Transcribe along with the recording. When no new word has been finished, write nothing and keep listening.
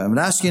I would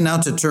ask you now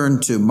to turn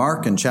to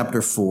Mark in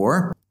chapter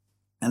 4.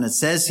 And it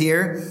says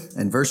here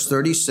in verse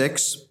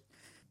 36,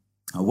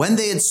 when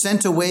they had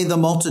sent away the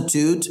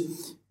multitude,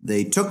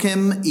 they took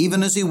him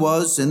even as he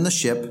was in the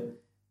ship,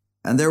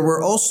 and there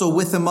were also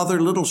with him other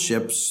little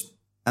ships.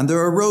 And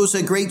there arose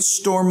a great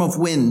storm of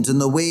wind, and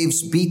the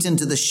waves beat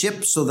into the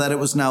ship so that it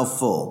was now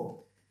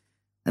full.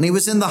 And he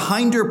was in the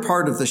hinder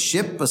part of the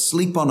ship,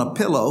 asleep on a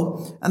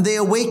pillow. And they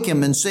awake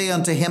him and say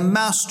unto him,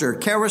 Master,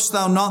 carest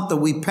thou not that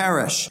we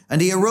perish?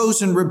 And he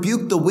arose and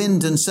rebuked the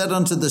wind and said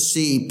unto the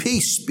sea,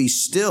 Peace, be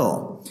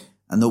still.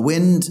 And the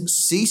wind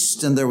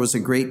ceased, and there was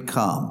a great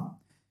calm.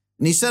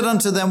 And he said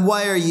unto them,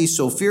 Why are ye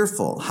so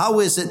fearful?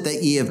 How is it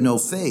that ye have no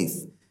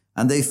faith?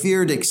 And they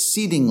feared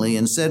exceedingly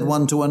and said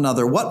one to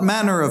another, What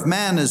manner of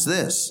man is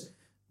this,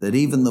 that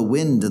even the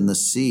wind and the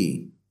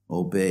sea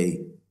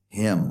obey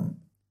him?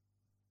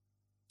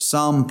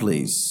 Psalm,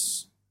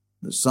 please.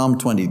 Psalm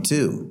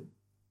 22.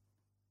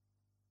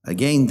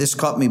 Again, this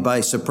caught me by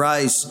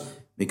surprise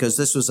because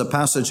this was a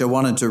passage I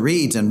wanted to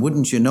read, and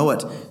wouldn't you know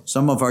it,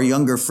 some of our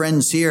younger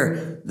friends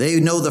here, they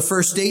know the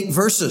first 8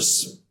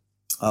 verses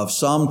of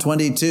Psalm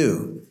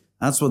 22.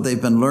 That's what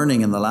they've been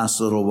learning in the last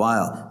little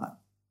while.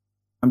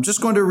 I'm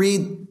just going to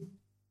read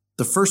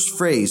the first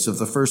phrase of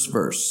the first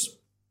verse.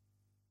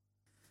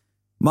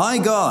 My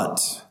God,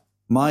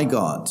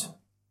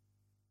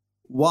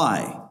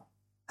 why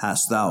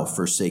hast thou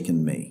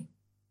forsaken me?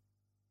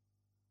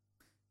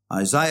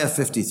 Isaiah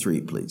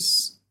 53,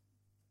 please.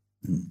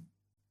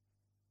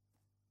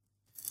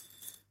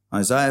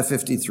 Isaiah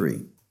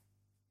 53,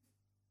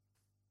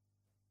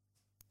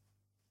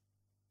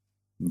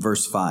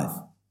 verse 5.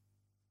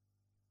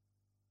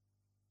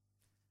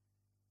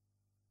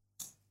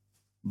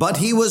 But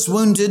he was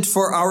wounded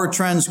for our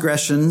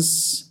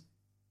transgressions,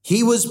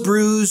 he was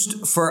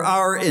bruised for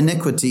our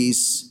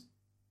iniquities.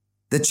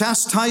 The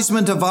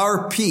chastisement of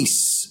our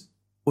peace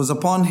was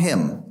upon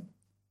him,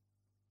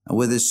 and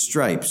with his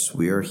stripes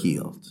we are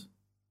healed.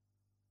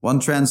 One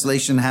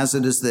translation has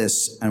it as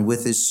this, and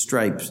with his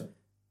stripes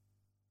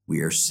we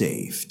are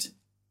saved.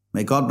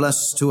 May God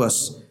bless to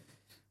us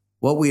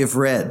what we have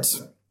read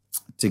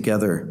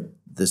together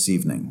this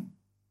evening.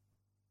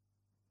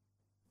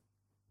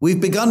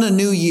 We've begun a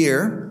new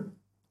year.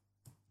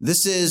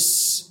 This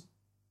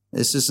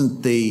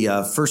isn't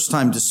the first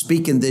time to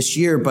speak in this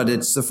year, but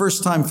it's the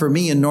first time for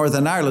me in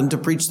Northern Ireland to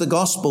preach the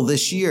gospel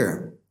this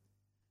year.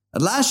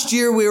 And last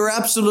year, we were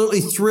absolutely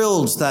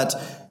thrilled that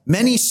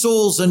many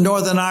souls in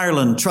Northern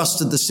Ireland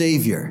trusted the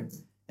Savior.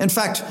 In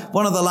fact,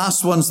 one of the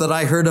last ones that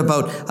I heard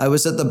about, I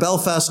was at the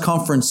Belfast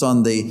conference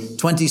on the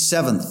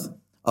 27th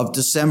of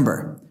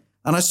December.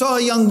 And I saw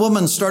a young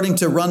woman starting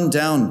to run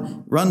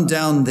down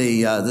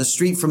the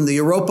street from the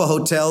Europa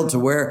Hotel to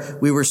where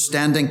we were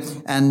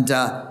standing. And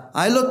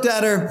I looked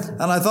at her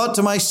and I thought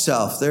to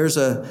myself, there's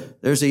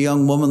a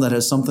young woman that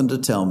has something to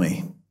tell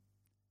me.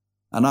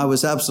 And I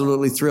was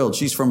absolutely thrilled.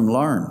 She's from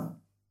Larne.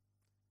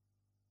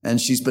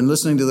 And she's been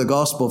listening to the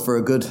gospel for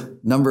a good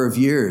number of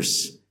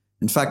years.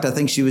 In fact, I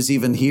think she was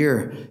even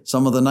here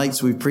some of the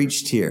nights we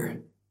preached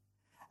here.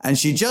 And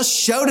she just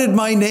shouted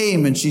my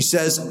name and she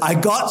says, I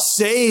got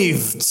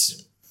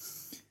saved.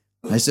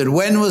 I said,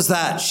 when was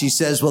that? She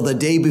says, well, the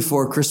day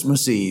before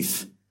Christmas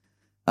Eve.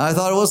 I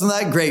thought, wasn't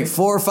that great?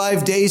 4 or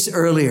 5 days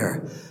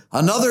earlier.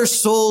 Another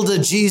soul to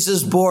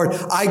Jesus board.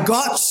 I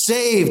got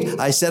saved.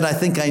 I said, I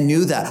think I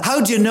knew that.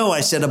 How'd you know?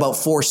 I said, about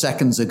 4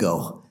 seconds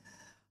ago.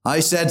 I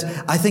said,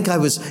 I think I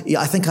was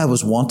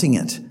wanting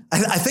it.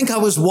 I think I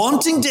was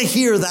wanting to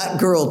hear that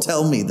girl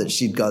tell me that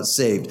she'd got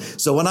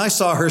saved. So when I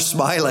saw her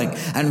smiling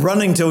and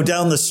running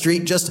down the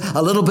street just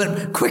a little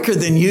bit quicker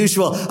than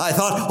usual, I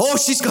thought, oh,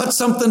 she's got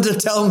something to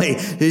tell me.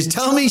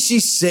 Tell me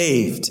she's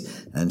saved.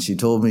 And she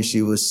told me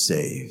she was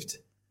saved.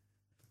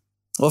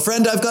 Well,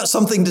 friend, I've got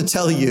something to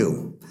tell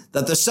you.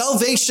 That the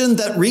salvation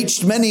that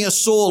reached many a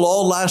soul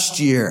all last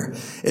year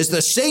is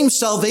the same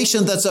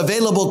salvation that's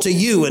available to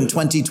you in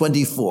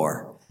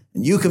 2024.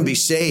 And you can be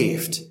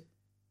saved.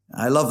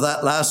 I love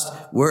that last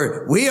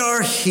word. We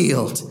are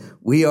healed.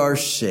 We are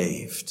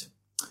saved.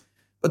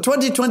 But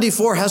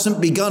 2024 hasn't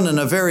begun in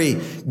a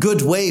very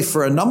good way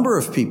for a number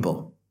of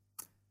people.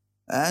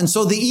 And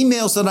so the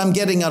emails that I'm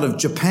getting out of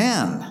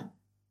Japan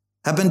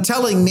have been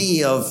telling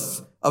me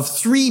of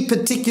 3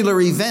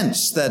 particular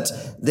events that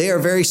they are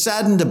very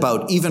saddened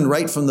about, even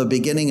right from the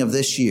beginning of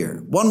this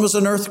year. One was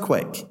an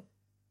earthquake.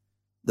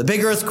 The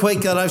big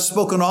earthquake that I've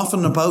spoken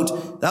often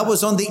about, that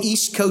was on the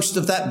east coast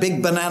of that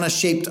big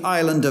banana-shaped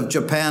island of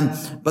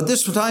Japan. But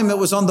this time it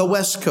was on the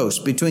west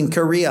coast between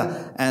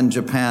Korea and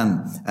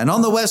Japan. And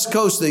on the west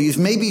coast, you've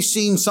maybe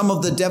seen some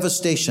of the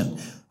devastation.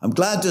 I'm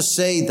glad to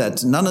say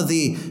that none of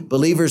the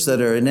believers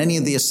that are in any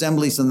of the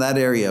assemblies in that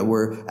area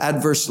were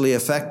adversely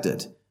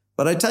affected.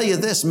 But I tell you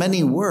this,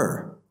 many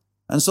were.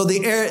 And so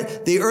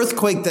the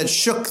earthquake that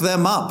shook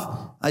them up,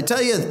 I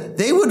tell you,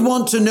 they would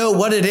want to know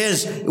what it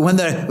is when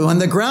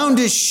the ground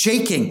is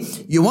shaking.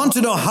 You want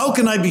to know, how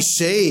can I be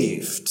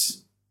saved?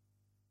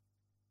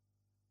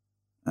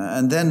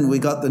 And then we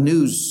got the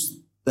news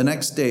the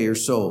next day or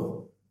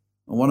so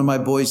And one of my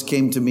boys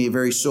came to me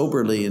very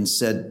soberly and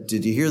said,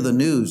 "Did you hear the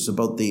news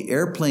about the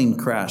airplane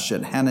crash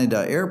at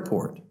Haneda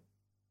Airport?"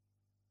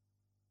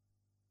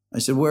 I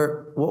said,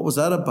 what was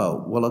that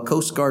about? Well, a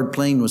Coast Guard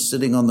plane was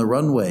sitting on the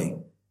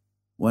runway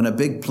when a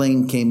big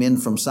plane came in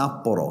from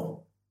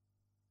Sapporo.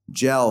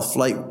 JAL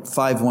Flight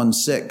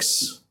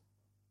 516.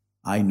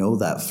 I know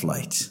that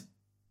flight.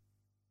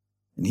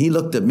 And he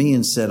looked at me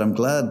and said, "I'm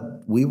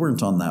glad we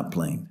weren't on that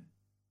plane."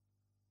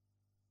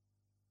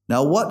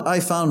 Now, what I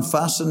found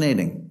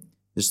fascinating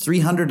is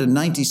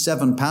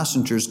 397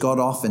 passengers got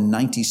off in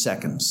 90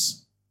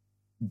 seconds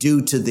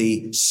due to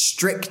the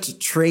strict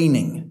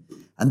training.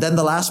 And then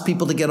the last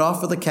people to get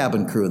off were the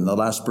cabin crew, and the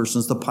last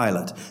person's the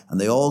pilot. And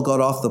they all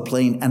got off the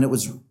plane, and it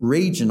was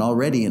raging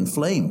already in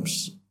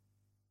flames.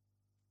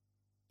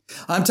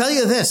 I'm telling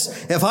you this,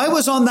 if I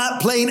was on that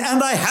plane,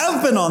 and I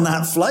have been on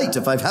that flight,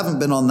 if I haven't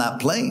been on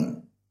that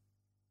plane,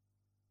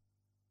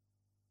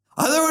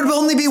 there would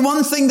only be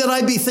one thing that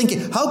I'd be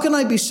thinking: how can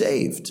I be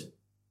saved?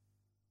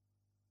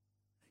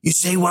 You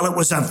say, well, it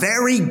was a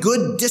very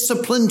good,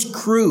 disciplined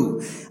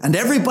crew, and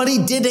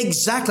everybody did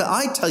exactly.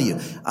 I tell you,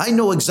 I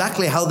know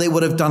exactly how they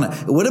would have done it.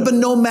 It would have been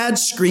no mad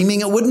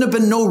screaming. It wouldn't have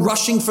been no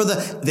rushing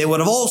they would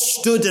have all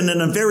stood in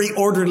a very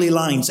orderly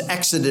lines,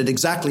 exited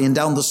exactly and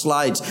down the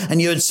slides.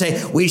 And you would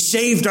say, we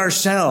saved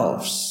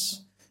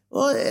ourselves.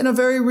 Well, in a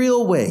very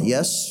real way,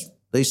 yes,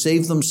 they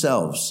saved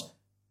themselves.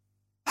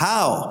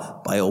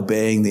 How? By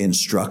obeying the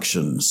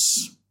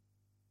instructions.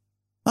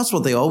 That's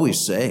what they always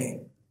say.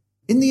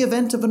 In the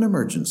event of an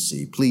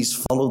emergency, please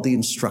follow the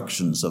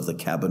instructions of the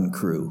cabin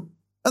crew.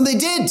 And they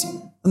did,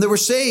 and they were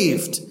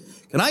saved.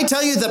 Can I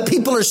tell you that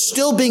people are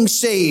still being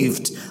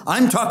saved?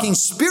 I'm talking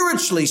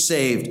spiritually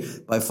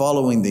saved by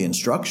following the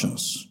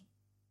instructions.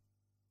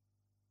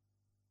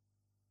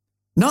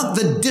 Not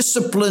the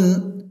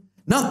discipline,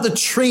 not the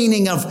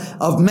training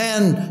of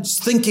man's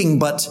thinking,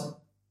 but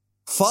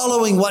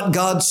following what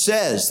God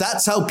says.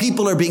 That's how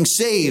people are being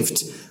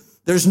saved.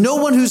 There's no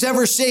one who's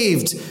ever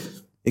saved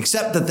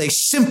except that they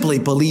simply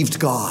believed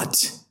God.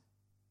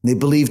 They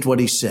believed what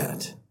he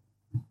said.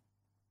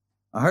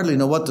 I hardly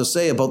know what to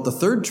say about the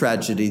third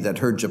tragedy that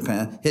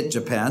hit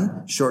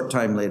Japan short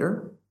time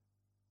later.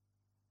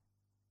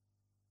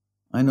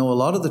 I know a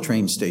lot of the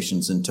train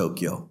stations in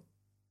Tokyo.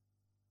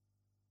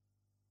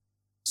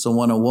 So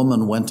when a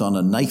woman went on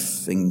a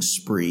knifing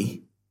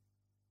spree,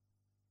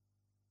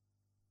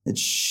 it's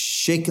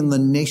shaken the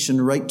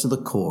nation right to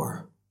the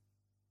core.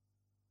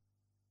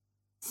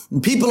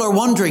 And people are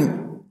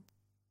wondering,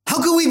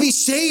 how can we be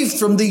saved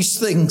from these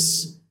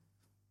things?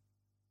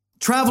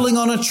 Traveling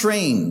on a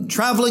train,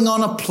 traveling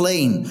on a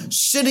plane,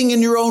 sitting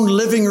in your own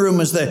living room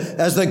as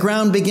the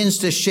ground begins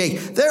to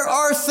shake. There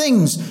are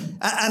things,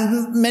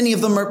 and many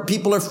of them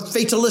people are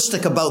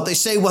fatalistic about. They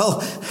say,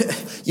 well,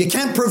 you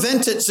can't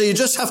prevent it, so you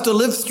just have to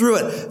live through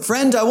it.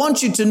 Friend, I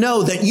want you to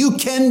know that you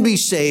can be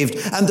saved,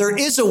 and there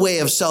is a way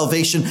of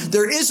salvation.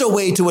 There is a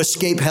way to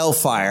escape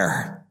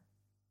hellfire.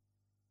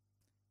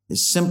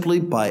 It's simply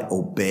by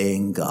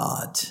obeying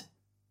God.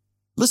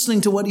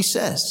 Listening to what he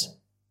says.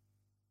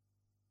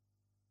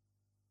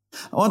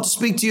 I want to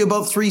speak to you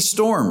about 3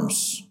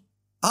 storms.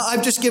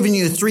 I've just given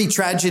you 3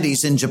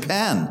 tragedies in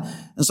Japan.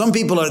 And some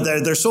people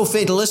they're so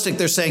fatalistic,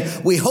 they're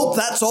saying, we hope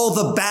that's all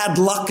the bad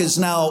luck is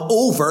now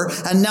over,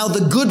 and now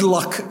the good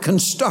luck can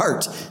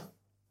start.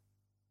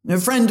 Now,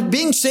 friend,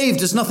 being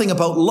saved is nothing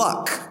about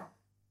luck,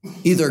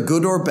 either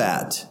good or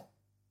bad.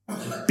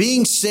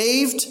 Being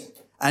saved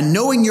and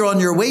knowing you're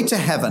on your way to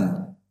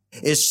heaven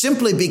is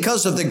simply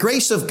because of the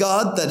grace of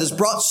God that has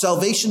brought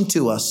salvation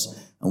to us,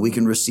 and we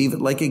can receive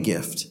it like a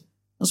gift.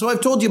 And so I've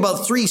told you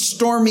about 3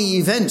 stormy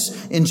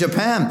events in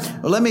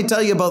Japan. Well, let me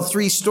tell you about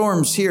 3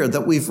 storms here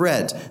that we've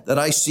read that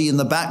I see in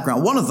the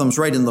background. One of them's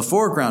right in the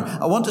foreground.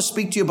 I want to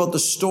speak to you about the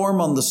storm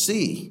on the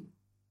sea.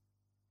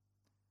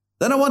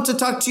 Then I want to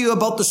talk to you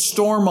about the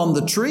storm on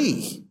the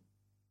tree.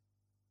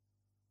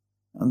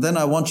 And then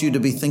I want you to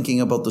be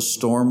thinking about the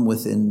storm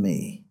within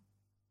me.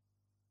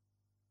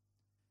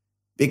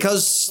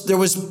 Because there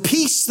was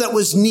peace that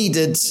was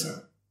needed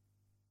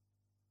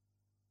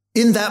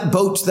in that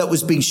boat that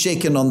was being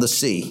shaken on the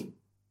sea.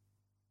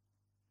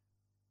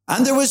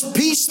 And there was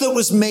peace that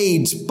was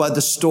made by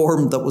the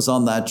storm that was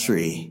on that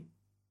tree.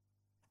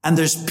 And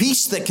there's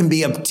peace that can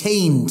be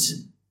obtained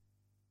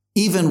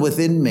even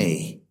within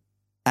me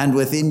and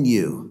within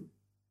you.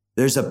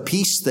 There's a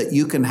peace that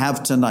you can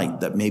have tonight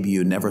that maybe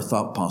you never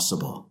thought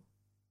possible.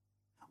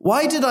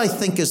 Why did I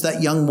think as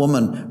that young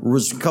woman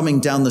was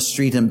coming down the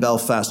street in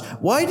Belfast,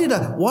 why did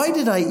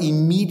I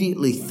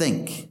immediately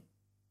think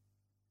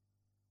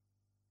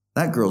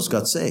that girl's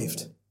got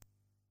saved?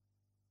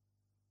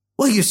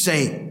 Well, you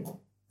say,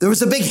 there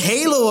was a big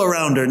halo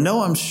around her.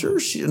 No, I'm sure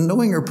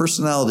knowing her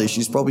personality,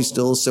 she's probably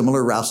still a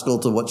similar rascal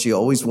to what she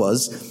always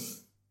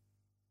was.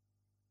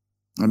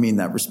 I mean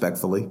that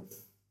respectfully.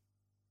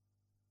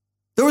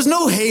 There was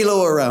no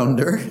halo around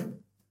her.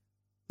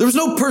 There was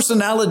no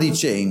personality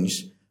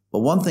change. But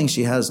one thing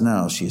she has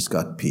now, she's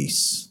got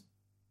peace.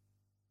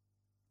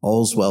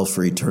 All's well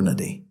for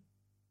eternity.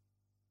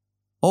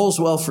 All's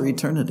well for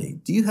eternity.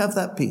 Do you have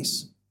that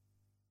peace?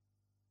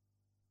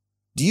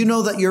 Do you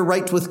know that you're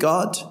right with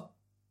God?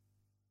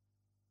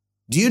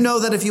 Do you know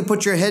that if you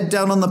put your head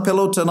down on the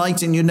pillow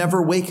tonight and you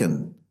never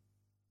waken,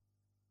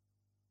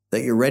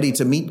 that you're ready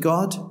to meet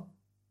God?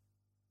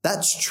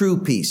 That's true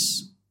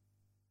peace.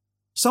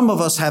 Some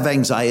of us have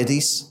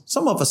anxieties.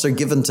 Some of us are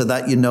given to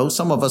that,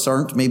 Some of us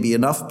aren't, maybe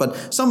enough,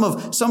 but some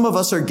of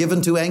us are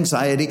given to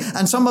anxiety.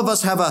 And some of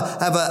us have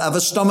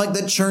a stomach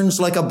that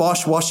churns like a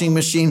Bosch washing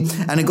machine,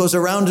 and it goes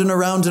around and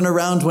around and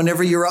around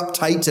whenever you're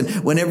uptight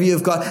and whenever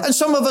you've got. And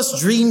some of us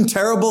dream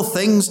terrible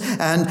things,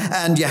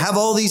 and you have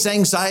all these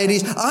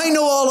anxieties. I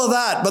know all of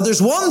that, but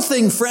there's one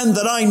thing, friend,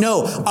 that I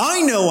know.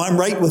 I know I'm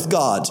right with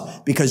God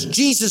because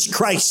Jesus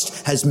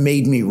Christ has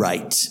made me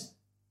right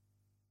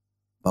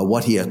by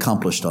what he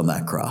accomplished on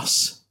that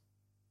cross.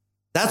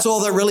 That's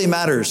all that really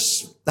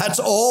matters. That's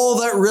all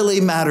that really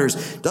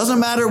matters. Doesn't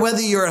matter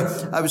whether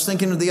I was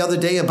thinking the other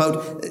day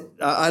about,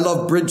 I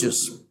love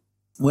bridges.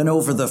 Went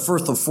over the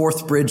Firth of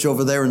Forth Bridge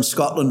over there in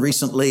Scotland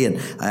recently,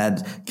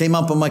 and came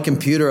up on my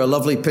computer a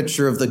lovely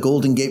picture of the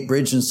Golden Gate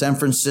Bridge in San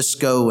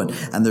Francisco,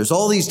 and there's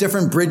all these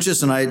different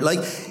bridges, and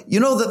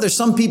that there's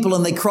some people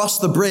and they cross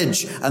the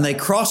bridge, and they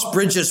cross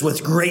bridges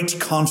with great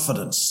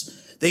confidence.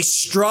 They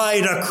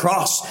stride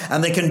across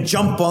and they can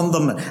jump on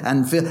them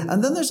and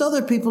then there's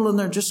other people and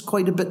they're just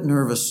quite a bit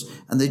nervous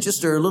and they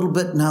just are a little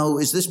bit, now,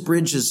 is this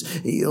bridge it's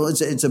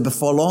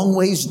a long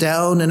ways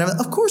down, and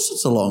of course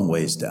it's a long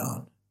ways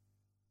down.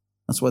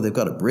 That's why they've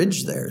got a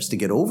bridge there, is to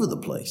get over the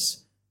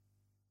place.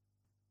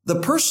 The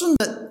person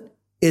that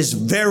is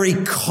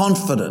very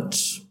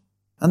confident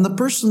and the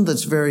person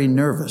that's very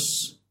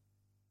nervous,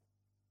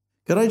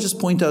 could I just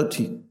point out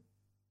to you,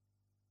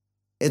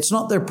 it's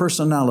not their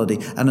personality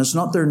and it's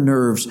not their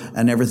nerves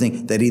and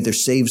everything that either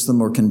saves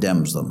them or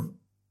condemns them.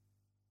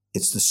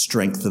 It's the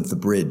strength of the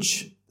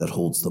bridge that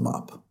holds them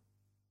up.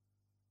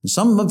 And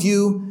some of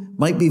you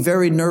might be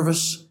very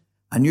nervous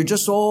and you're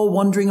just all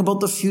wondering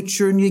about the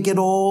future and you get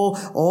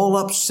all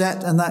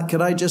upset and that.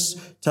 Could I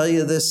just tell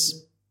you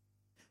this?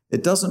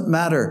 It doesn't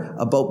matter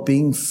about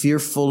being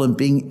fearful and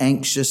being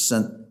anxious,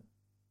 and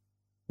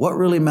what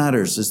really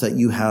matters is that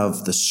you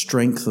have the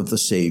strength of the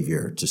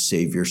Savior to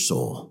save your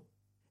soul.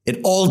 It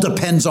all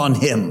depends on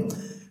him.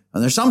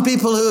 And there's some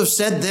people who have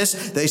said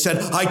this. They said,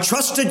 I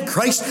trusted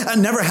Christ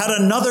and never had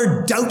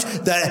another doubt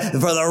that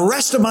for the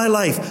rest of my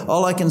life.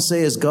 All I can say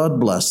is God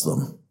bless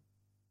them.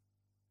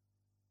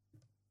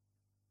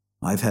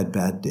 I've had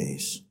bad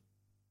days.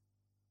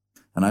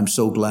 And I'm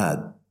so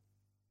glad.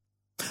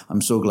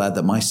 I'm so glad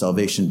that my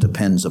salvation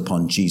depends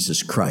upon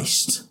Jesus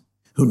Christ,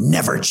 who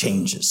never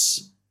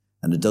changes.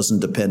 And it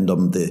doesn't depend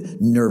on the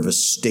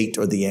nervous state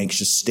or the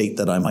anxious state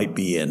that I might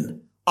be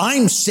in.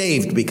 I'm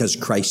saved because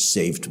Christ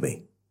saved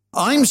me.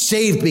 I'm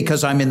saved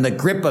because I'm in the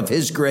grip of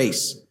his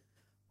grace.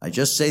 I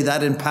just say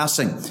that in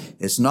passing.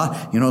 It's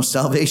not,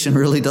 salvation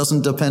really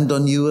doesn't depend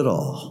on you at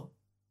all.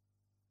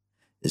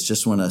 It's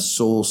just when a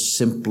soul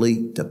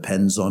simply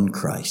depends on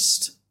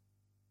Christ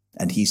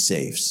and he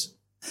saves.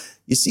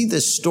 You see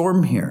this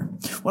storm here.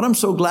 What I'm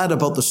so glad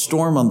about the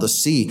storm on the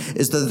sea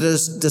is that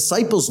the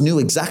disciples knew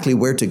exactly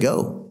where to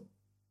go.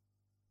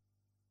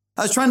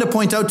 I was trying to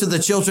point out to the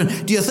children,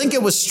 do you think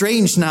it was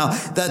strange now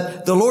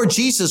that the Lord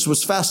Jesus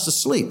was fast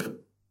asleep?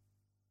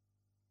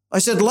 I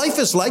said, life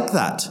is like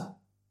that.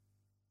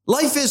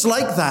 Life is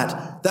like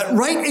that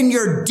right in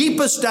your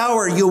deepest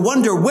hour, you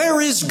wonder,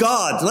 where is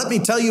God? Let me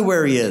tell you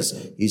where he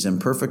is. He's in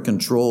perfect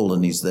control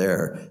and he's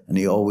there and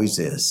he always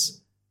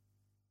is.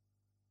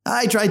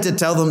 I tried to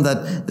tell them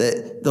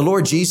that the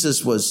Lord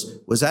Jesus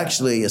was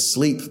actually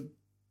asleep,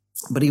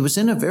 but he was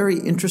in a very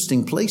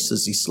interesting place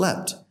as he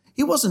slept.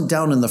 He wasn't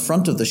down in the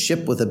front of the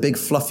ship with a big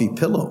fluffy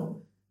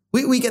pillow.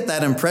 We get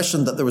that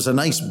impression that there was a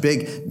nice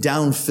big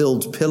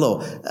down-filled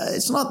pillow.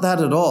 It's not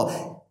that at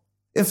all.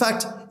 In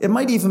fact, it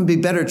might even be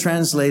better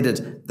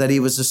translated that he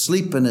was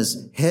asleep and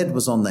his head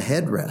was on the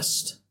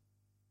headrest.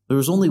 There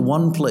was only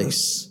one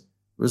place.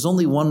 There was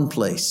only one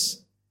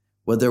place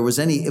where there was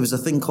it was a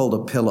thing called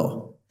a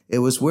pillow. It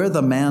was where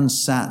the man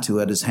sat who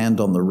had his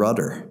hand on the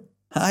rudder.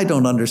 I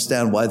don't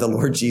understand why the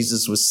Lord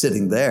Jesus was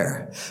sitting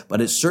there, but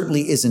it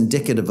certainly is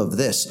indicative of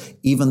this.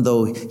 Even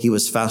though he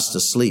was fast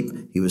asleep,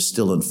 he was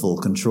still in full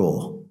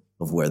control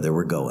of where they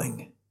were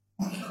going.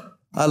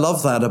 I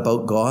love that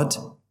about God.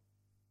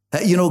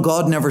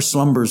 God never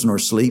slumbers nor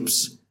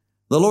sleeps.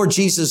 The Lord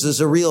Jesus is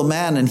a real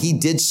man and he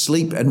did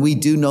sleep, and we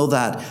do know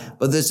that.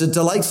 But there's a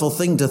delightful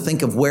thing to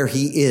think of where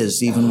he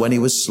is even when he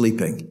was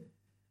sleeping.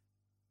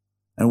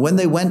 And when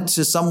they went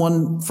to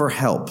someone for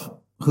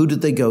help, who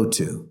did they go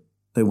to?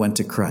 They went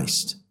to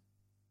Christ.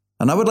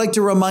 And I would like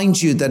to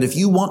remind you that if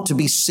you want to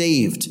be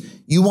saved,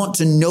 you want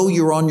to know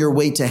you're on your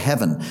way to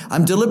heaven.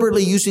 I'm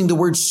deliberately using the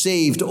word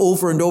saved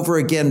over and over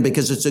again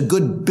because it's a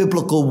good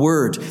biblical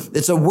word.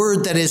 It's a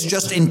word that is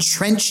just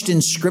entrenched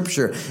in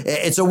Scripture.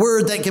 It's a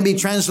word that can be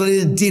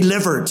translated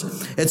delivered.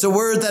 It's a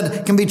word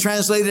that can be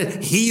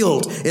translated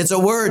healed. It's a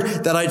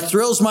word that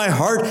thrills my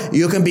heart.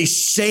 You can be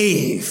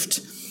saved.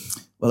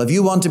 Well, if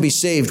you want to be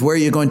saved, where are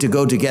you going to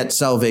go to get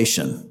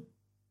salvation?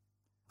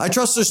 I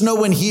trust there's no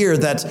one here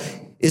that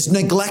is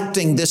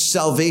neglecting this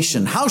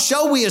salvation. How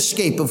shall we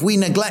escape if we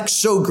neglect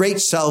so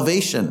great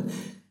salvation?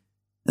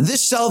 And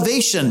this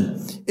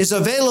salvation is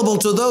available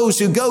to those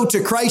who go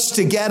to Christ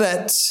to get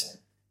it.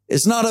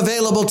 It's not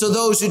available to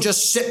those who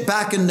just sit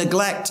back and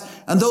neglect,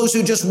 and those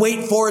who just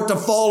wait for it to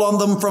fall on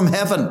them from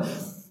heaven.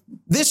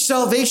 This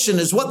salvation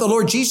is what the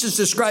Lord Jesus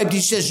described.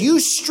 He says, you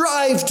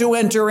strive to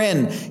enter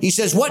in. He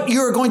says, what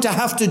you're going to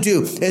have to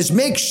do is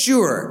make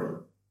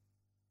sure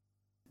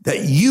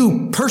that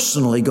you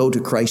personally go to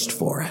Christ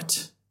for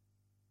it.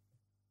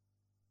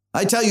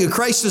 I tell you,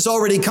 Christ has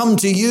already come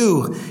to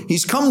you.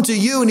 He's come to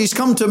you and he's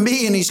come to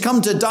me and he's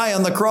come to die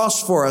on the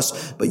cross for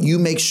us. But you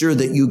make sure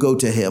that you go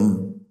to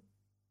him.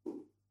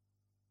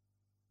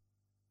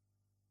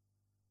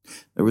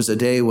 There was a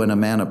day when a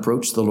man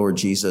approached the Lord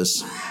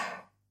Jesus.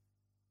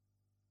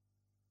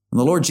 And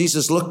the Lord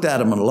Jesus looked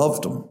at him and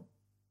loved him.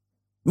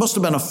 Must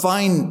have been a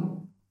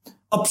fine,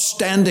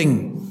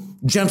 upstanding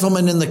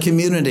gentleman in the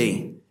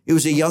community. He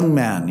was a young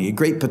man. He had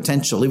great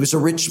potential. He was a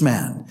rich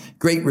man,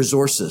 great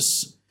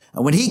resources.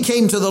 And when he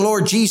came to the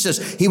Lord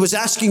Jesus, he was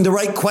asking the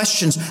right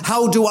questions.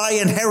 How do I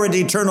inherit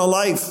eternal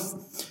life?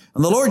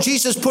 And the Lord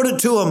Jesus put it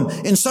to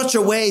him in such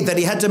a way that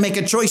he had to make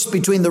a choice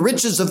between the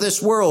riches of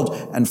this world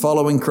and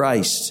following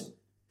Christ.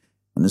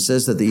 And it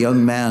says that the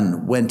young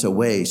man went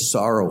away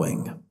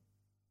sorrowing.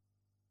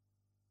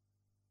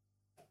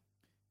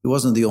 He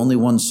wasn't the only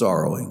one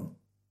sorrowing.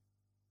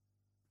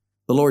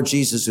 The Lord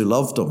Jesus, who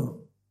loved him,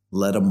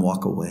 let him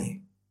walk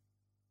away.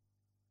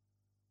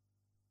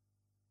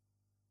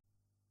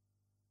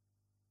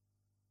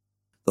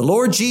 The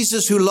Lord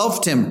Jesus, who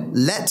loved him,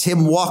 let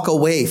him walk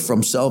away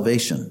from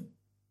salvation.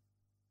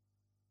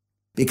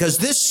 Because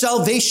this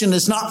salvation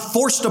is not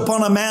forced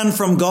upon a man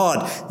from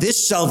God.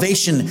 This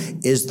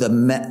salvation is the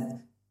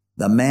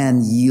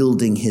man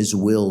yielding his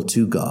will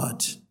to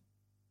God.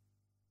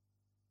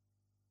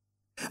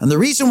 And the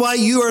reason why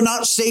you are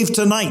not saved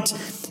tonight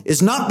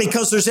is not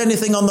because there's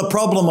anything on the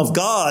problem of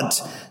God.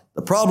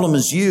 The problem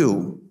is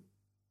you.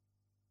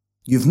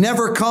 You've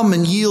never come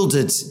and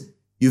yielded.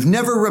 You've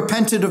never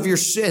repented of your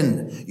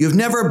sin. You've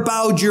never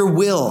bowed your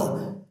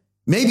will.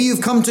 Maybe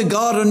you've come to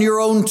God on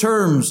your own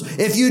terms.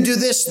 If you do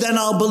this, then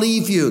I'll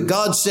believe you.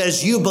 God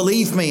says, you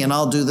believe me and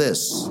I'll do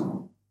this.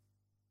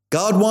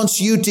 God wants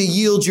you to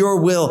yield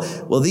your will.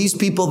 Well, these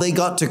people, they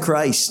got to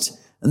Christ.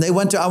 And they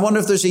went to, I wonder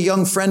if there's a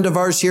young friend of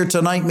ours here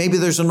tonight. Maybe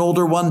there's an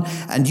older one.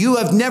 And you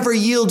have never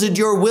yielded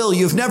your will.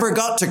 You've never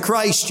got to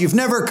Christ. You've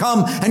never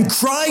come and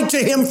cried to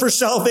him for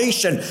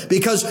salvation.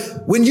 Because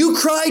when you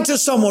cry to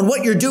someone,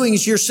 what you're doing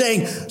is you're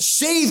saying,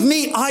 save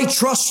me, I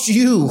trust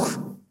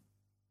you.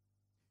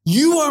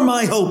 You are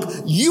my hope.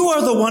 You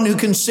are the one who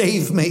can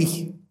save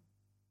me.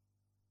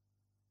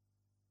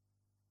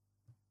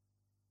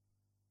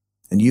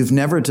 And you've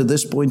never, to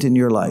this point in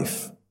your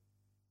life,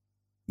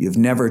 you've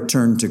never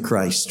turned to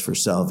Christ for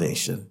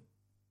salvation.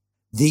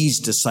 These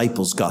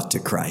disciples got to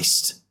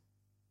Christ.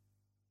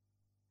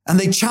 And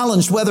they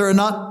challenged whether or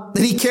not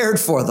that he cared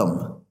for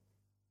them.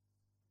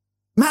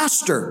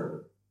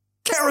 Master,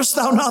 carest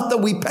thou not that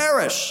we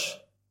perish?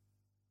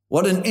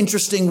 What an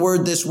interesting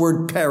word this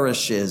word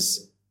perish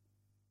is.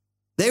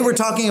 They were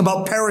talking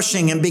about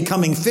perishing and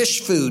becoming fish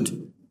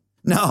food.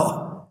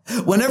 No.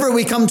 Whenever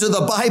we come to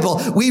the Bible,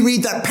 we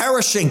read that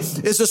perishing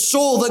is a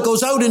soul that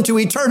goes out into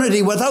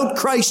eternity without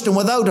Christ and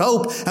without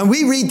hope. And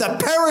we read that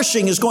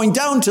perishing is going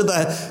down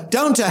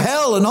to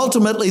hell and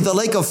ultimately the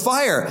lake of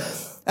fire.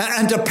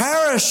 And to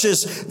perish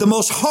is the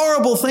most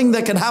horrible thing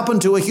that can happen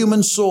to a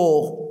human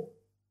soul.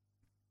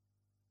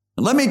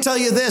 And let me tell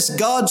you this,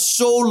 God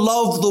so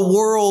loved the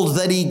world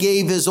that he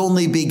gave his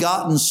only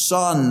begotten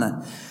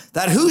Son,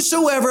 that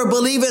whosoever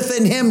believeth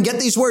in him,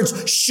 get these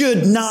words,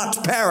 should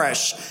not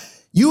perish.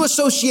 You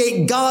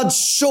associate God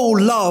so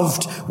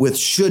loved with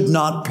should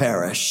not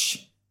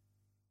perish.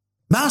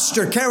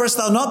 Master, carest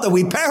thou not that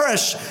we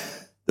perish?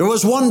 There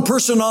was one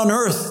person on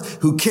earth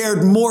who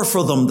cared more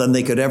for them than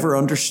they could ever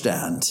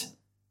understand.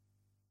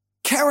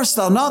 Carest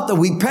thou not that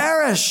we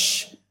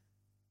perish?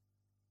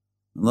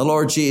 And the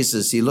Lord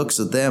Jesus, he looks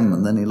at them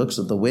and then he looks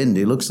at the wind.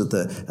 He looks at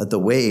the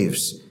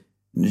waves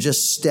and he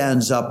just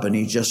stands up and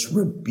he just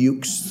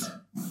rebukes.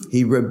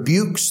 He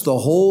rebukes the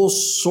whole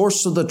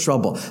source of the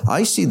trouble.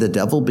 I see the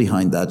devil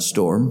behind that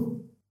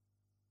storm.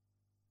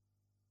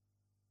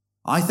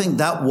 I think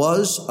that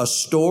was a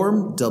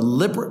storm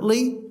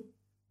deliberately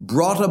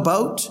brought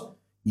about,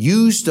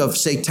 used of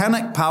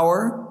satanic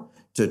power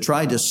to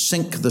try to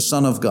sink the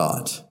Son of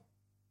God.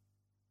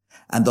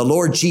 And the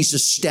Lord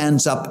Jesus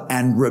stands up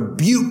and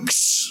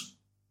rebukes.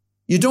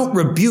 You don't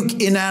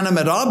rebuke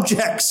inanimate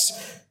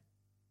objects.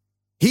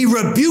 He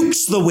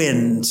rebukes the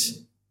wind.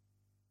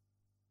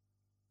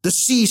 The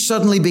sea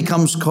suddenly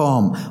becomes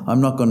calm.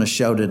 I'm not going to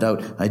shout it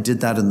out. I did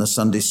that in the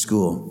Sunday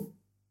school.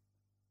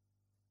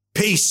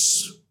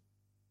 Peace.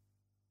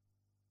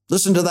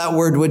 Listen to that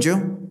word, would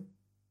you?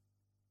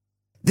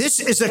 This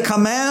is a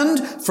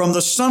command from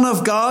the Son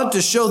of God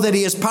to show that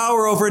he has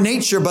power over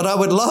nature, but I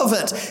would love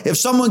it if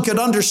someone could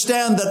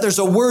understand that there's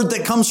a word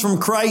that comes from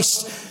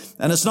Christ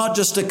And it's not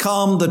just to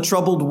calm the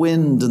troubled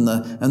wind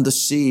and the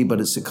sea, but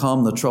it's to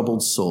calm the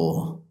troubled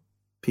soul.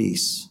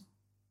 Peace.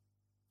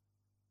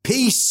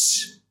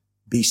 Peace,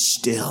 be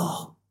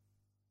still.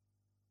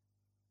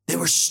 They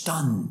were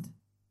stunned.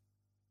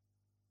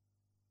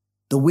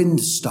 The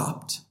wind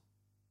stopped.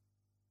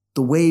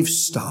 The waves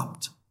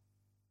stopped.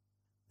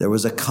 There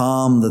was a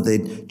calm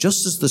that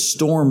just as the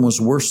storm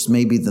was worse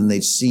maybe than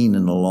they'd seen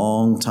in a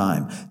long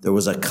time, there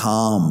was a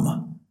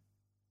calm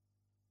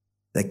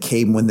that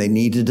came when they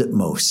needed it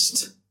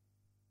most.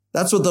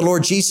 That's what the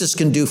Lord Jesus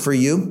can do for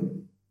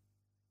you.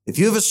 If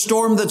you have a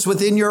storm that's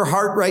within your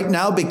heart right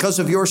now because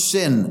of your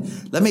sin,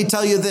 let me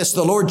tell you this,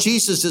 the Lord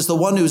Jesus is the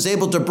one who's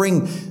able to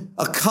bring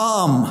a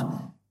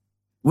calm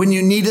when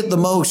you need it the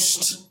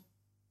most.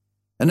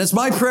 And it's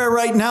my prayer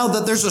right now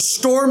that there's a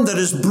storm that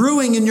is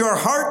brewing in your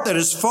heart that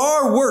is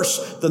far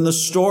worse than the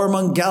storm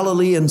on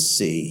Galilean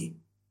Sea.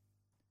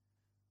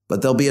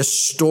 But there'll be a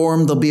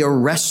storm, there'll be a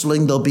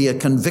wrestling, there'll be a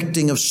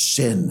convicting of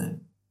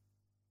sin.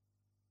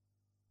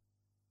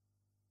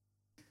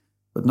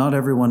 But not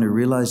everyone who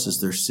realizes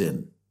their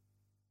sin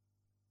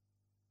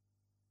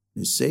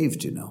is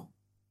saved, you know.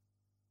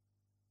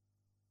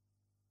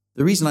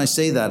 The reason I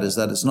say that is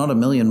that it's not a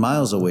million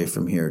miles away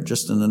from here,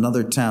 just in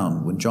another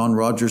town. When John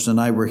Rogers and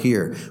I were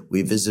here,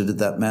 we visited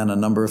that man a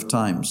number of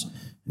times.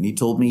 And he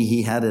told me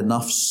he had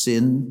enough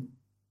sin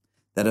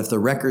that if the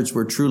records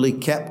were truly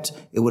kept,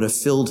 it would have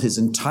filled his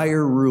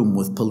entire room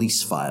with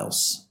police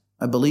files.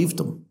 I believed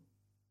him.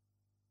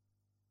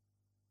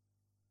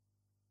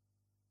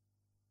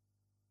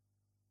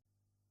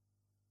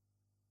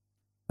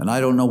 And I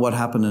don't know what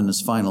happened in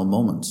his final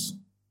moments.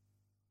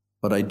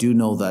 But I do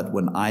know that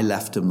when I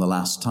left him the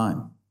last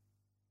time,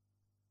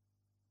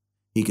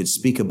 he could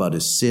speak about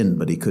his sin,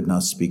 but he could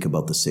not speak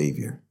about the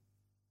Savior.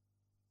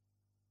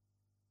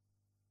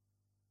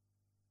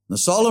 The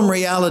solemn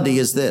reality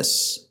is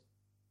this.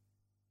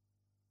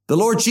 The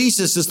Lord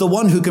Jesus is the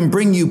one who can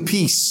bring you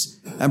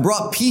peace and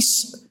brought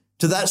peace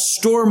to that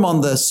storm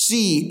on the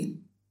sea.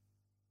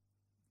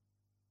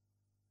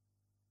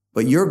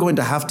 But you're going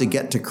to have to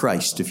get to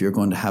Christ if you're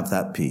going to have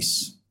that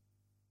peace.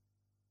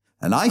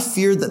 And I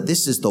fear that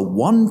this is the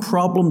one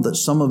problem that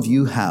some of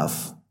you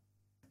have,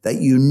 that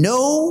you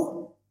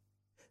know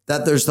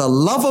that there's the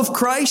love of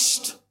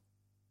Christ,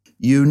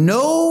 you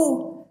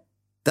know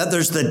that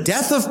there's the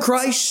death of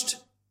Christ,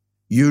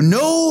 you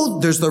know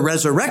there's the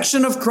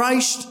resurrection of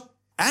Christ,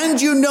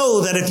 and you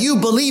know that if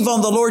you believe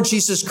on the Lord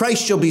Jesus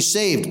Christ, you'll be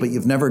saved, but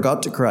you've never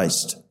got to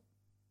Christ.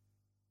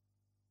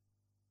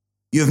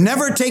 You've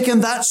never taken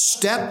that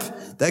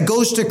step that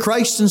goes to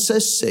Christ and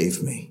says,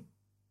 save me.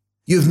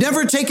 You've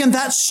never taken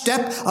that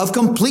step of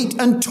complete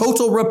and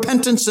total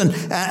repentance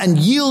and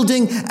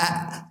yielding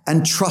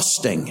and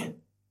trusting.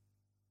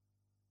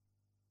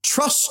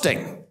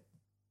 Trusting.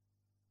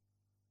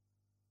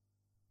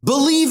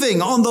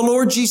 Believing on the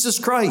Lord Jesus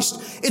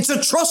Christ. It's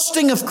a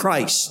trusting of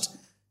Christ.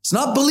 It's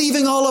not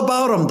believing all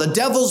about him. The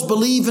devils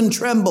believe and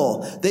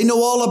tremble. They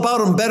know all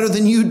about him better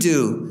than you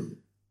do.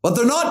 But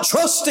they're not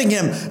trusting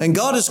him. And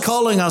God is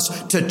calling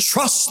us to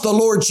trust the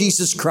Lord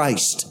Jesus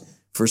Christ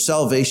for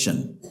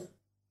salvation.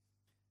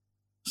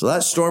 So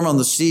that storm on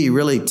the sea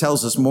really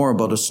tells us more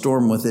about a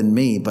storm within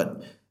me.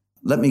 But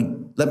let me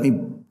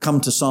come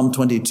to Psalm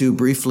 22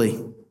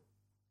 briefly.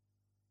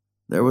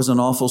 There was an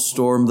awful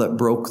storm that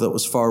broke that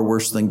was far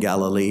worse than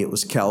Galilee. It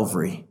was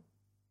Calvary.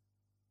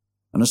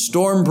 And a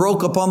storm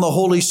broke upon the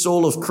holy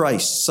soul of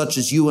Christ, such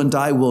as you and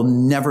I will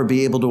never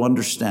be able to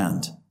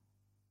understand.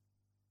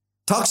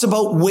 Talks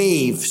about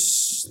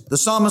waves. The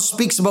psalmist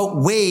speaks about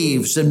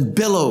waves and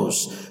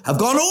billows have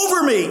gone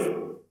over me.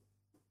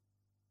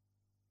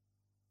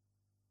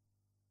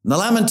 And the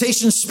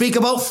Lamentations speak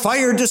about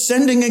fire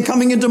descending and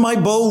coming into my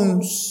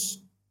bones.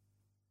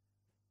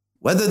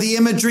 Whether the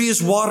imagery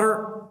is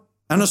water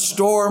and a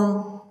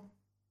storm.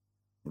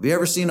 Have you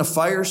ever seen a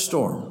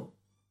firestorm?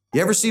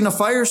 You ever seen a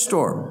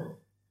firestorm?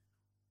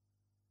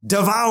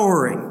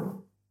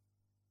 Devouring.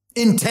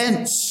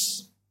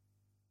 Intense.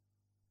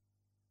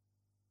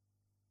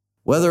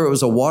 Whether it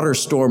was a water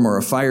storm or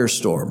a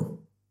firestorm,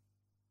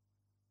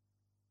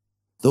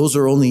 those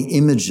are only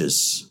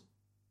images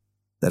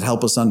that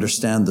help us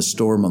understand the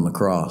storm on the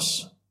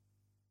cross.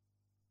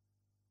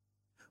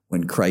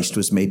 When Christ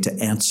was made to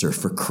answer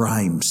for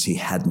crimes he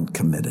hadn't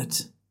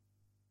committed.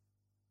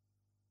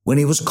 When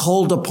he was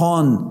called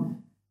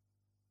upon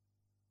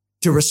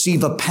to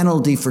receive a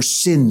penalty for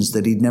sins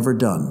that he'd never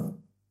done.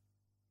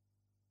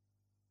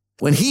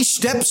 When he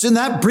steps in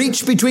that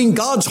breach between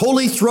God's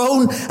holy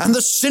throne and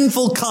the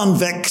sinful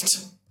convict.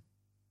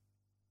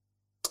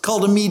 It's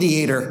called a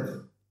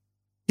mediator.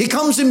 He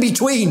comes in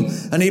between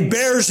and he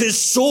bears his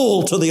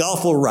soul to the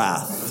awful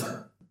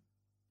wrath.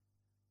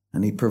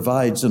 And he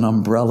provides an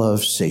umbrella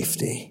of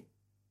safety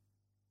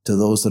to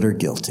those that are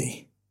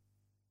guilty.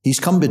 He's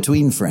come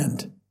between,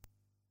 friend.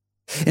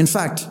 In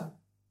fact,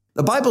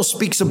 the Bible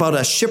speaks about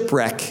a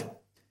shipwreck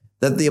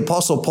that the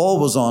Apostle Paul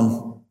was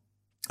on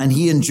and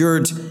he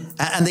endured.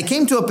 And they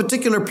came to a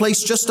particular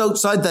place just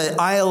outside the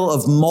Isle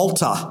of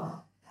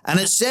Malta. And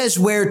it says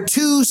where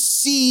two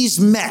seas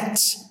met.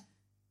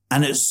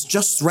 And it's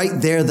just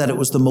right there that it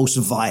was the most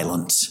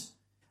violent.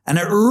 And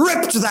it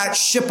ripped that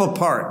ship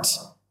apart.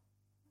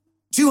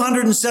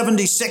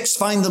 276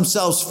 find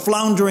themselves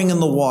floundering in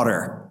the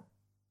water.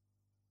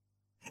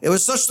 It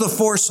was such the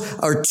force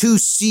our two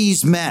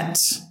seas met.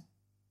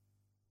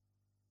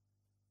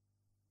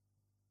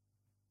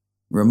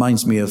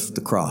 Reminds me of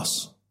the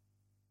cross.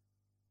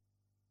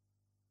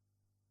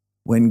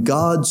 When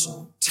God's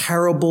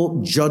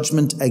terrible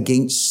judgment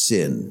against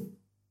sin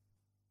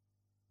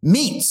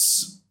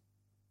meets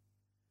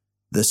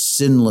the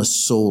sinless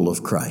soul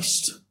of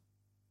Christ.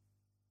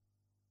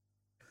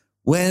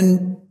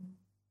 When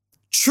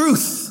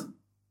truth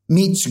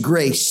meets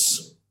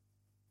grace.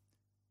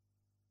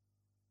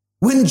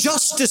 When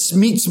justice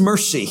meets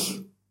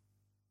mercy.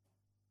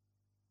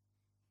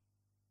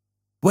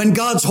 When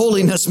God's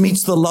holiness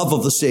meets the love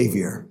of the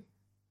Savior.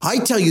 I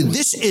tell you,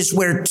 this is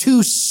where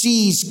two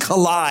seas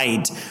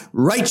collide.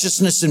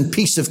 Righteousness and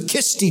peace have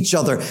kissed each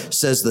other,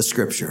 says the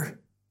scripture.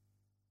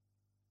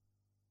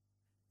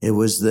 It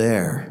was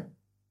there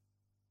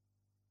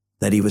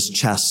that he was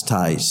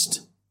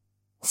chastised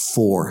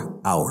for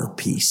our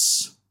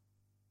peace.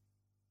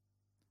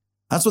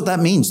 That's what that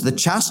means. The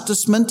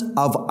chastisement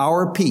of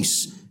our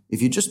peace.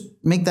 If you just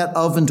make that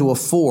of into a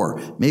for,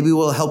 maybe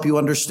we'll help you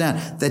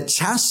understand. The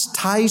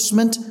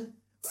chastisement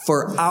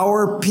for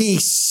our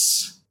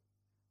peace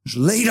was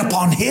laid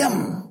upon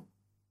him.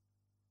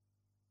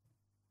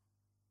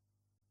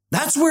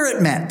 That's where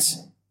it met.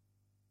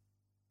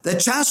 The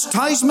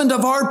chastisement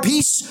of our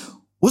peace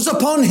was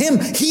upon him.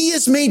 He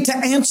is made to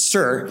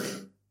answer.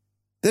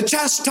 The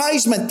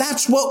chastisement,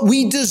 that's what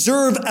we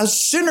deserve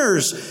as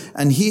sinners.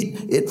 And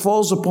it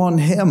falls upon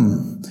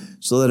him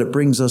so that it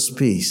brings us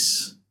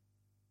peace.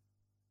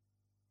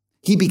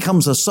 He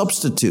becomes a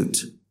substitute.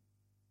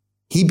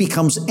 He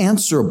becomes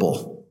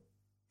answerable.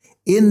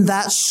 In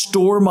that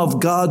storm of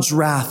God's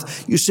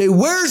wrath, you say,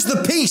 where's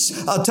the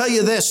peace? I'll tell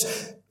you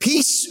this,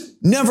 peace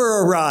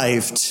never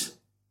arrived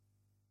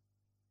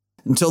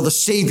until the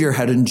Savior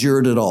had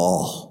endured it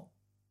all.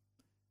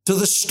 Till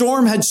the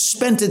storm had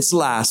spent its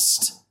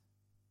last.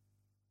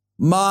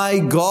 My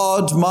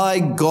God,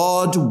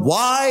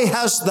 why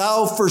hast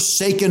thou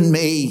forsaken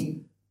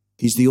me?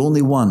 He's the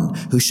only one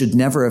who should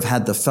never have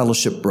had the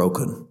fellowship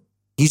broken.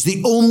 He's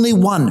the only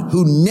one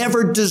who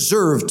never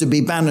deserved to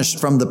be banished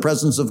from the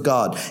presence of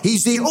God.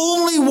 He's the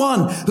only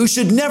one who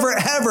should never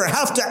ever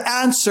have to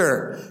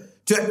answer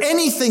to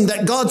anything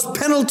that God's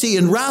penalty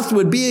and wrath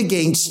would be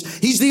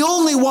against. He's the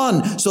only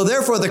one. So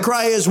therefore the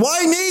cry is,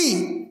 why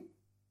me?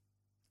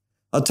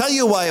 I'll tell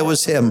you why it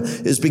was him,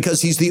 is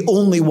because he's the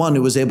only one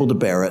who was able to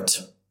bear it.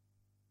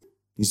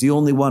 He's the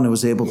only one who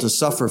was able to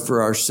suffer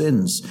for our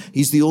sins.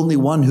 He's the only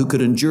one who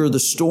could endure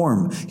the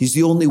storm. He's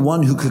the only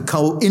one who could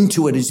go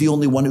into it. He's the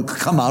only one who could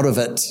come out of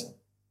it.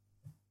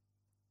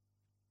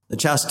 The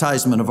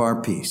chastisement of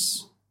our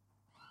peace.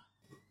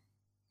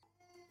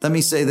 Let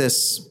me say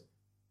this.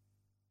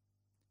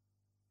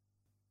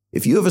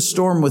 If you have a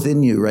storm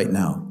within you right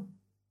now,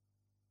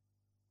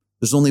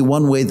 there's only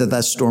one way that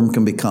that storm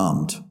can be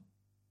calmed.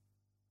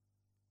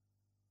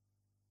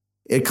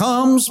 It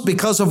comes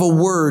because of a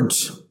word.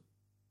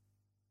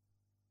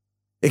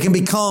 It can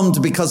be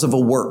calmed because of a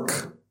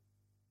work.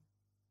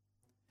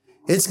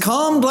 It's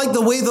calmed like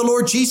the way the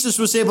Lord Jesus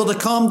was able to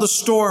calm the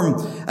storm.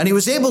 And he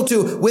was able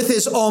to, with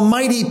his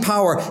almighty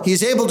power,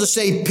 he's able to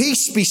say,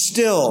 peace be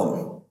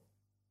still.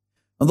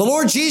 And the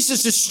Lord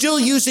Jesus is still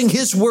using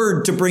his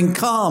word to bring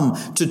calm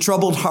to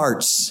troubled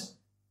hearts.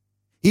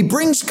 He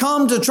brings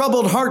calm to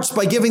troubled hearts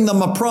by giving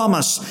them a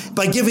promise,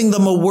 by giving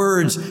them a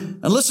word.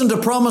 And listen to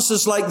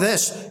promises like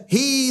this.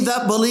 He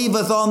that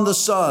believeth on the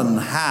Son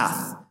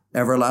hath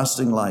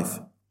everlasting life.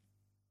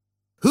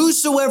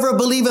 Whosoever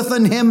believeth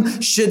in him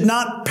should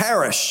not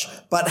perish,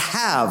 but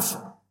have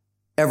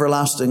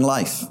everlasting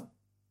life.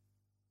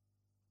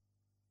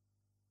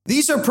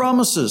 These are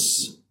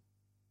promises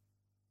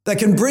that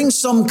can bring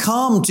some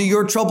calm to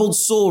your troubled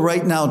soul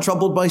right now,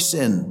 troubled by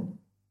sin.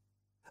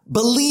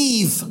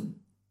 Believe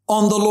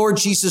on the Lord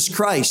Jesus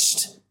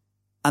Christ,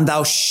 and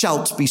thou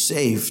shalt be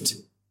saved.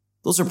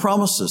 Those are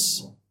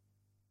promises.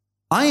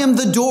 I am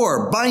the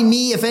door. By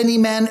me, if any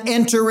man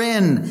enter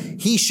in,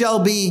 he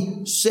shall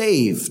be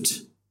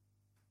saved.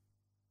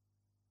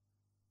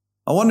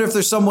 I wonder if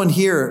there's someone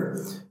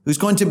here who's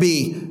going to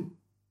be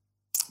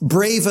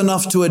brave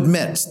enough to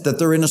admit that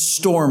they're in a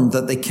storm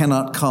that they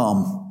cannot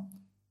calm.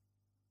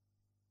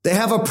 They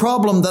have a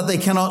problem that they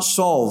cannot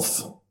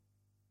solve.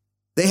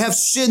 They have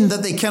sin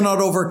that they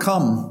cannot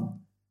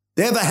overcome.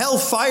 They have a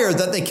hellfire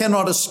that they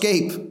cannot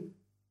escape.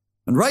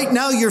 And right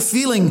now you're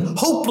feeling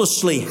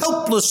hopelessly,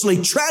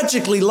 helplessly,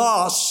 tragically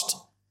lost.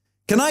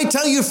 Can I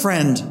tell you,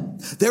 friend,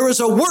 there is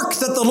a work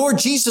that the Lord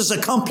Jesus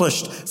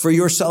accomplished for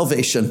your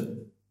salvation.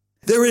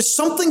 There is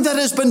something that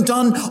has been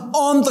done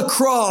on the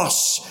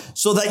cross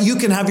so that you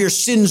can have your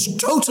sins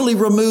totally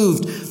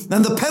removed.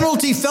 And the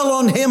penalty fell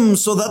on him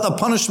so that the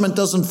punishment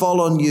doesn't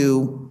fall on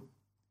you.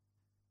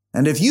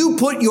 And if you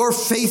put your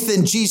faith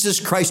in Jesus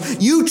Christ,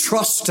 you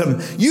trust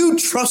him. You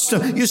trust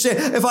him. You say,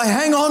 if I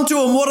hang on to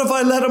him, what if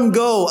I let him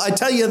go? I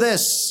tell you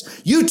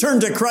this, you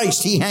turn to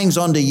Christ, he hangs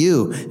on to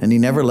you, and he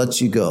never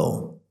lets you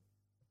go.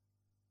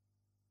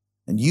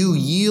 And you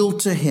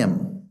yield to him.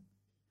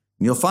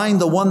 And you'll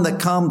find the one that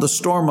calmed the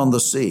storm on the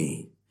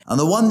sea, and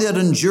the one that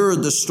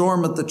endured the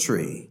storm at the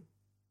tree,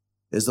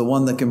 is the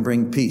one that can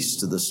bring peace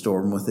to the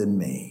storm within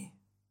me.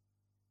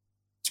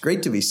 It's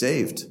great to be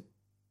saved.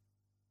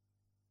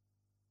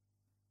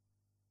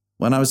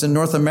 When I was in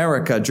North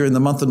America during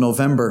the month of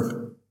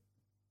November,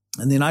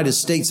 in the United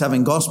States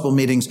having gospel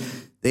meetings,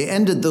 they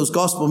ended those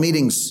gospel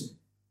meetings,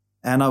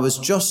 and I was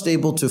just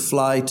able to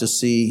fly to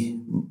see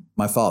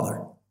my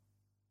father,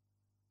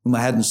 whom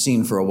I hadn't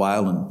seen for a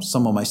while, and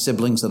some of my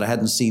siblings that I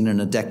hadn't seen in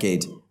a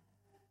decade.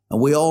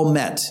 And we all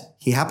met.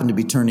 He happened to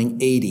be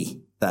turning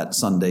 80 that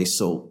Sunday,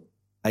 so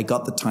I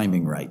got the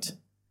timing right.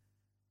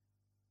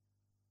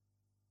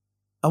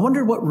 I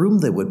wondered what room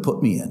they would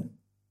put me in.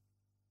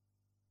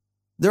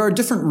 There are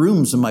different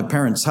rooms in my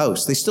parents'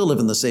 house. They still live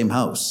in the same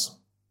house.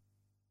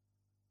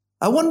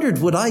 I wondered,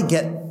 would I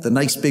get the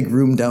nice big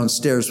room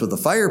downstairs with the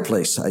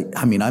fireplace?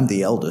 I mean, I'm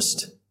the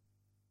eldest.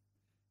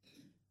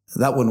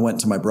 That one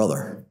went to my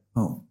brother.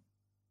 Oh.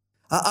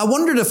 I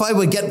wondered if I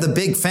would get the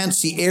big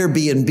fancy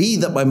Airbnb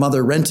that my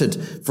mother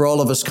rented for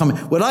all of us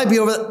coming. Would I be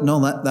over there?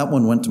 No, that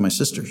one went to my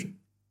sisters.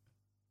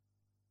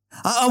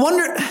 I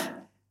wondered,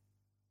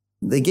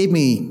 they gave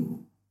me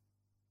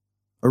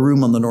a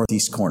room on the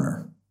northeast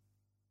corner.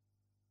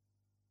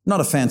 Not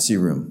a fancy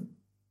room,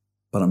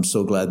 but I'm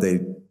so glad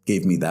they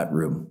gave me that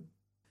room.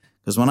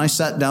 Because when I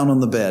sat down on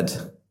the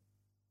bed,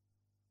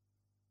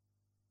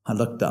 I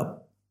looked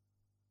up.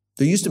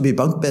 There used to be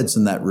bunk beds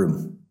in that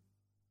room.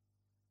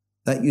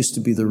 That used to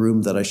be the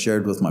room that I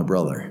shared with my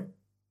brother.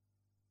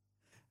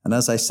 And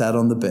as I sat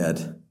on the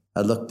bed,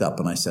 I looked up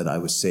and I said, I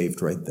was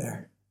saved right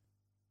there.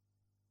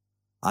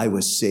 I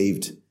was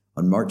saved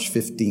on March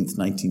 15th,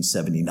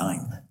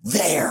 1979.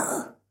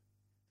 There!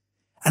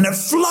 And it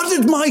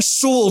flooded my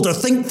soul to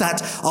think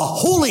that a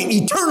holy,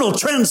 eternal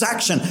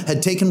transaction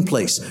had taken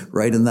place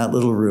right in that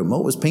little room. Oh,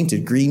 it was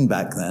painted green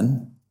back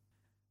then.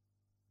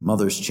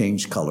 Mothers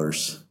changed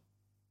colors.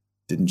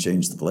 Didn't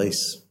change the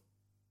place.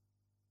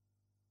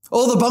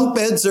 Oh, the bunk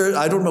beds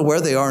I don't know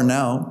where they are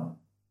now.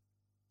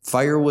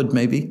 Firewood,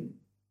 maybe.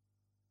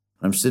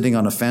 I'm sitting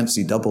on a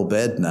fancy double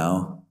bed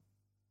now.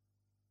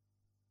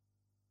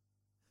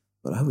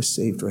 But I was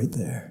saved right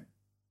there.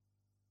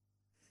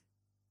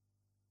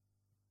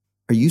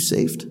 Are you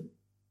saved?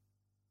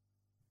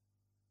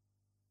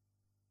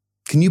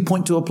 Can you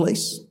point to a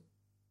place?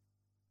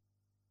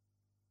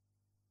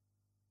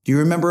 Do you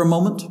remember a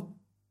moment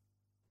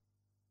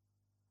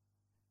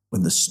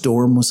when the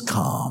storm was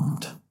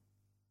calmed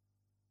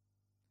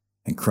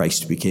and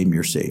Christ became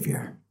your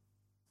Savior?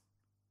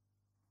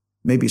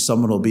 Maybe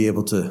someone will be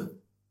able to,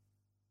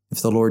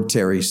 if the Lord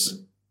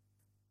tarries,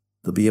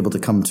 they'll be able to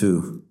come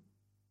to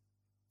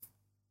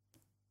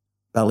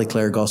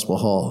Ballyclare Gospel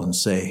Hall and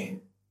say,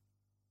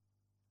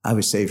 I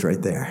was saved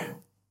right there.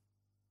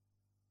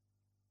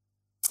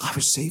 I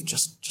was saved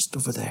just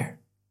over there.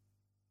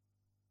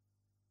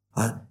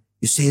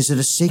 You say, is it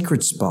a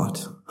sacred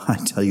spot? I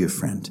tell you,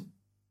 friend,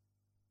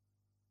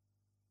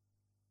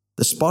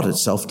 the spot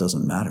itself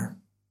doesn't matter.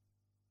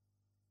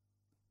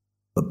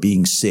 But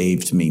being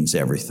saved means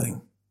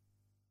everything.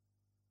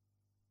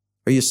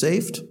 Are you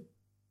saved?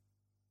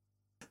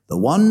 The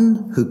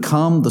one who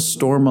calmed the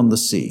storm on the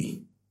sea,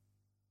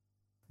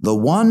 the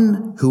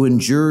one who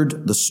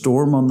endured the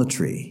storm on the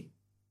tree,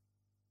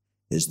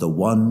 is the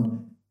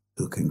one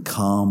who can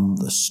calm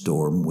the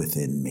storm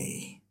within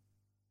me.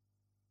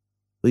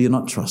 Will you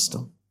not trust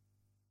him?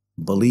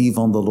 Believe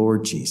on the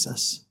Lord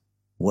Jesus,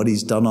 what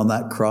he's done on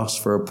that cross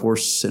for a poor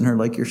sinner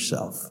like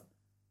yourself.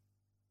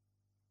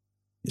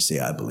 You see,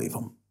 I believe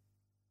him.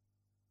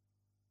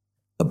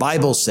 The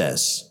Bible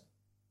says,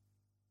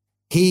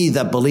 he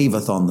that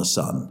believeth on the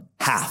Son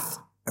hath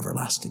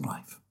everlasting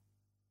life.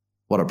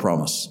 What a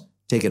promise.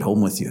 Take it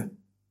home with you.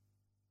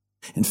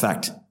 In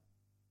fact,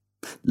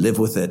 live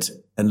with it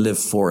and live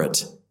for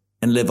it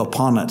and live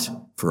upon it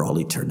for all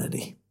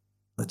eternity.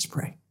 Let's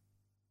pray.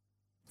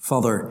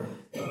 Father,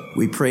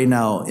 we pray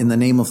now in the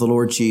name of the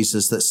Lord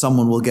Jesus that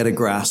someone will get a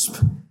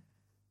grasp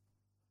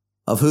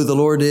of who the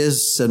Lord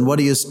is and what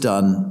he has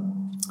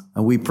done.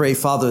 And we pray,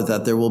 Father,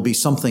 that there will be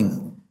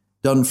something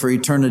done for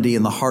eternity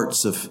in the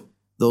hearts of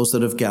those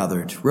that have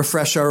gathered.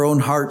 Refresh our own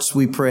hearts,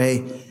 we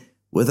pray,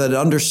 with an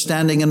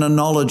understanding and a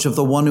knowledge of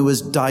the one who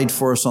has died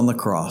for us on the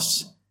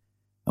cross.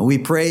 And we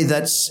pray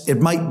that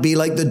it might be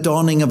like the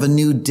dawning of a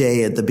new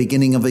day at the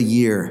beginning of a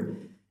year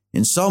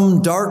in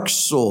some dark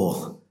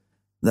soul,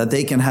 that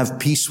they can have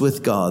peace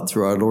with God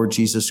through our Lord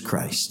Jesus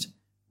Christ.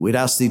 We'd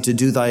ask thee to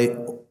do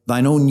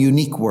thine own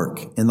unique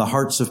work in the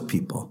hearts of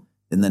people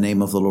in the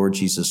name of the Lord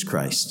Jesus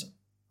Christ.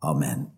 Amen.